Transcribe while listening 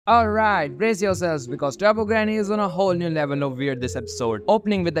Alright, brace yourselves because Turbo Granny is on a whole new level of weird this episode.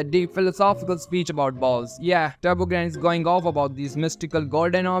 Opening with a deep philosophical speech about balls. Yeah, Turbo Granny is going off about these mystical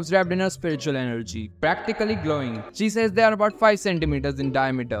golden orbs wrapped in her spiritual energy, practically glowing. She says they are about 5 centimeters in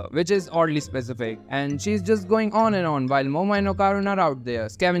diameter, which is oddly specific. And she's just going on and on while Momo and Okarun are out there,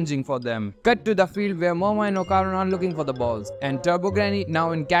 scavenging for them. Cut to the field where Momo and Okarun are looking for the balls. And Turbo Granny,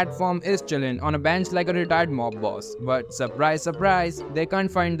 now in cat form, is chilling on a bench like a retired mob boss. But surprise, surprise, they can't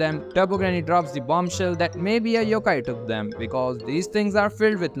find them. Turbo Granny drops the bombshell that maybe a yokai took them because these things are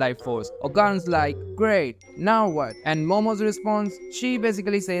filled with life force. Okarun's like, great, now what? And Momo's response, she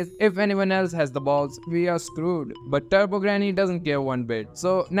basically says, if anyone else has the balls, we are screwed. But Turbo Granny doesn't care one bit.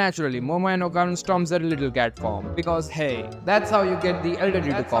 So naturally, Momo and Okarun storms their little cat form. Because hey, that's how you get the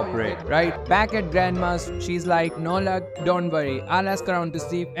elderly to cooperate, right? Back at Grandma's, she's like, no luck, don't worry, I'll ask around to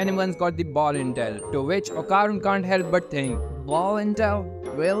see if anyone's got the ball intel. To which Okarun can't help but think, ball intel?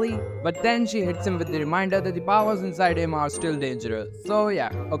 Really? But then she hits him with the reminder that the powers inside him are still dangerous. So yeah,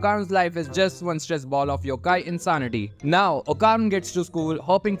 Okarun's life is just one stress ball of yokai insanity. Now, Okarun gets to school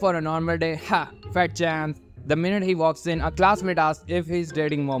hoping for a normal day. Ha! Fat chance. The minute he walks in, a classmate asks if he's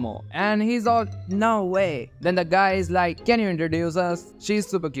dating Momo. And he's all, no way. Then the guy is like, can you introduce us? She's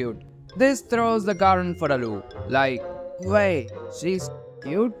super cute. This throws the Okarun for a loop. Like, wait, she's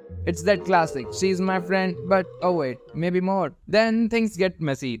cute? It's that classic, she's my friend, but oh wait, maybe more. Then things get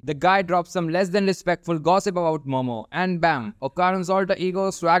messy. The guy drops some less than respectful gossip about Momo, and bam, Okarun's alter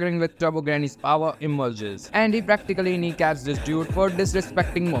ego swaggering with Turbo Granny's power emerges. And he practically kneecaps this dude for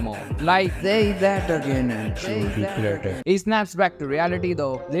disrespecting Momo. Like, say that again and she'll regret it. He snaps back to reality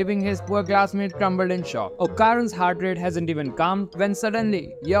though, leaving his poor classmate crumbled in shock. Okarun's heart rate hasn't even calmed when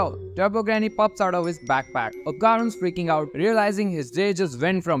suddenly, yo, Turbo Granny pops out of his backpack. Okarun's freaking out, realizing his day just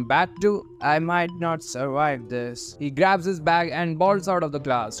went from bad to, I might not survive this. He grabs his bag and bolts out of the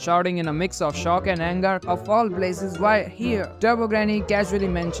class, shouting in a mix of shock and anger, of all places, why here? Turbo Granny casually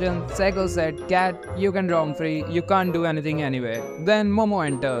mentions, Sego said, cat, you can roam free, you can't do anything anyway. Then Momo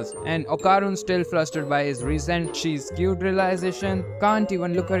enters, and Okarun, still flustered by his recent she's cute realization, can't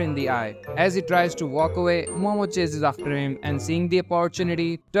even look her in the eye. As he tries to walk away, Momo chases after him, and seeing the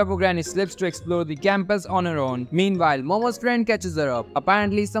opportunity, Turbo Granny slips to explore the campus on her own. Meanwhile, Momo's friend catches her up.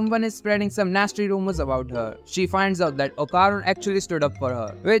 Apparently, someone is spreading some nasty rumors about her. She finds out that Okarun actually stood up for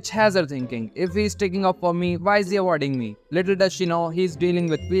her, which has her thinking, if he's sticking up for me, why is he avoiding me? Little does she know he's dealing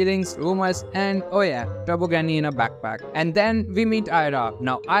with feelings, rumors, and oh yeah, Turbo Granny in a backpack. And then we meet Aira.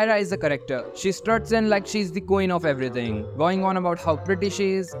 Now Aira is a character. She struts in like she's the queen of everything, going on about how pretty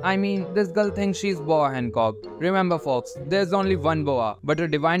she is. I mean, this girl thinks she's Boa Hancock. Remember folks, there's only one Boa, but her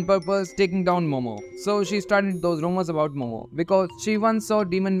divine purpose taking down Momo. So she started those rumors about Momo because she once saw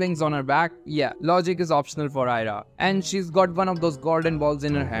demon wings on her back. Yeah, logic is optional for Aira. And she's got one of those golden balls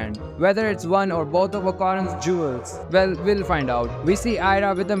in her hand. Whether it's one or both of Okarun's jewels, well, we'll find out. We see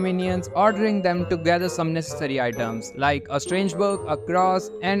Aira with the minions ordering them to gather some necessary items like a strange book, a cross,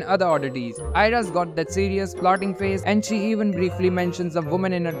 and other oddities. Aira's got that serious plotting face, and she even briefly mentions a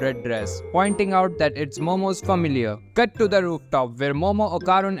woman in a red dress, pointing out that it's Momo's familiar. Cut to the rooftop where Momo,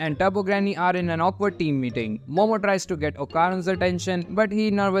 Okarun, and Turbo Granny are in an awkward team meeting. Momo tries to get Okarun's attention, but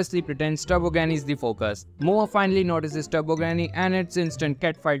he nervously pretends Turbo Granny is the focus. Momo finally notices Turbo Granny and it's instant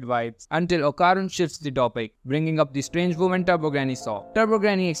catfight vibes until Okarun shifts the topic, bringing up the strange woman Turbo Granny saw. Turbo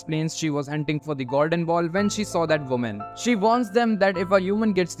Granny explains she was hunting for the golden ball when she saw that woman. She warns them that if a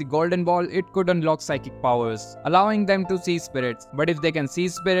human gets the golden ball, it could unlock psychic powers, allowing them to see spirits. But if they can see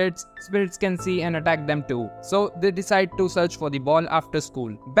spirits, spirits can see and attack them too. So they decide to search for the ball after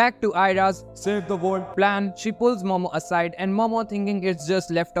school. Back to Aira's save the world plan, she pulls Momo aside and Momo, thinking it's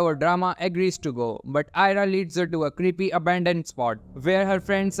just leftover drama, agrees to go. But Aira leads her to a creepy abandoned spot where her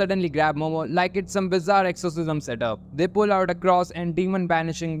friends suddenly grab Momo like it's some bizarre exorcism setup. They pull out a cross and demon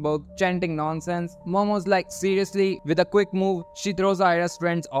banishing book, chanting nonsense. Momo's like, seriously? With a quick move, she throws Aira's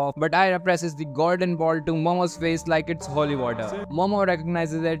friends off, but Aira presses the golden ball to Momo's face like it's holy water. Momo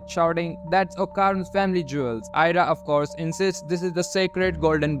recognizes it, shouting, that's Okarun's family jewels. Aira, of course, insists this is the sacred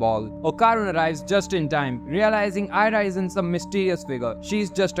golden ball. Okarun arrives just in time, realizing Aira isn't some mysterious figure. She's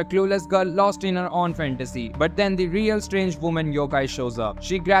just a clueless girl lost in her own fantasy. But then the real strange woman yokai shows up.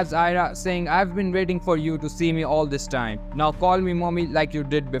 She grabs Aira, saying, I've been waiting for you to see me all this time. Now call me mommy like you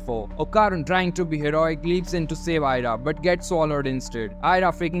did before. Okarun, trying to be heroic, leaps in to save Aira, but gets swallowed instead.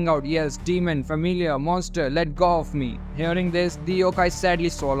 Aira, freaking out, yells, demon, familiar, monster, let go of me. Hearing this, the yokai sadly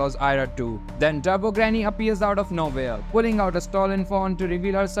swallows Aira too. Then Turbo Granny appears out of nowhere, pulling out a stolen phone to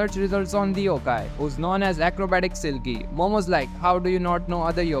reveal her search results on the yokai, who's known as Acrobatic Silky. Momo's like, how do you not know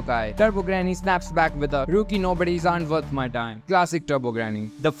other yokai? Turbo Granny snaps back with a rookie nobodies aren't worth my time. Classic Turbo Granny.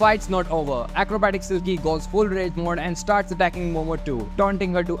 The fight's not over. Acrobatic Silky goes full rage mode and starts attacking Momo too,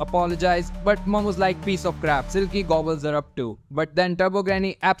 taunting her to apologize, but Momo's like piece of crap. Silky gobbles her up too. But then Turbo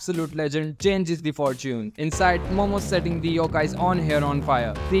Granny, absolute legend, changes the fortune. Inside, Momo's setting the yokai's own hair on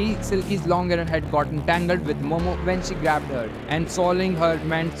fire. See, Silky's long hair had gotten tangled with Momo when she grabbed her, and swallowing her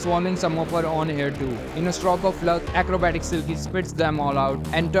meant swallowing some of her own hair too. In a stroke of luck, Acrobatic Silky spits them all out,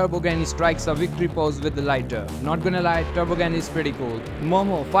 and Turbo Granny strikes a victory pose with the lighter. Not gonna lie, Turbo Granny is pretty cool.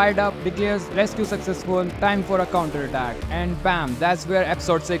 Momo, fired up, declares rescue successful, time for a counterattack, and bam, that's where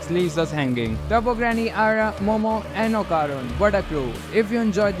episode 6 leaves us hanging. Turbo Granny, Ara, Momo, and Okarun. What a crew. If you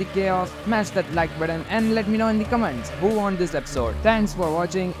enjoyed the chaos, smash that like button and let me know in the comments who won this episode. Thanks for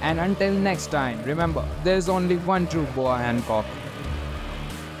watching, and until next time, remember, there's only one true Boa Hancock.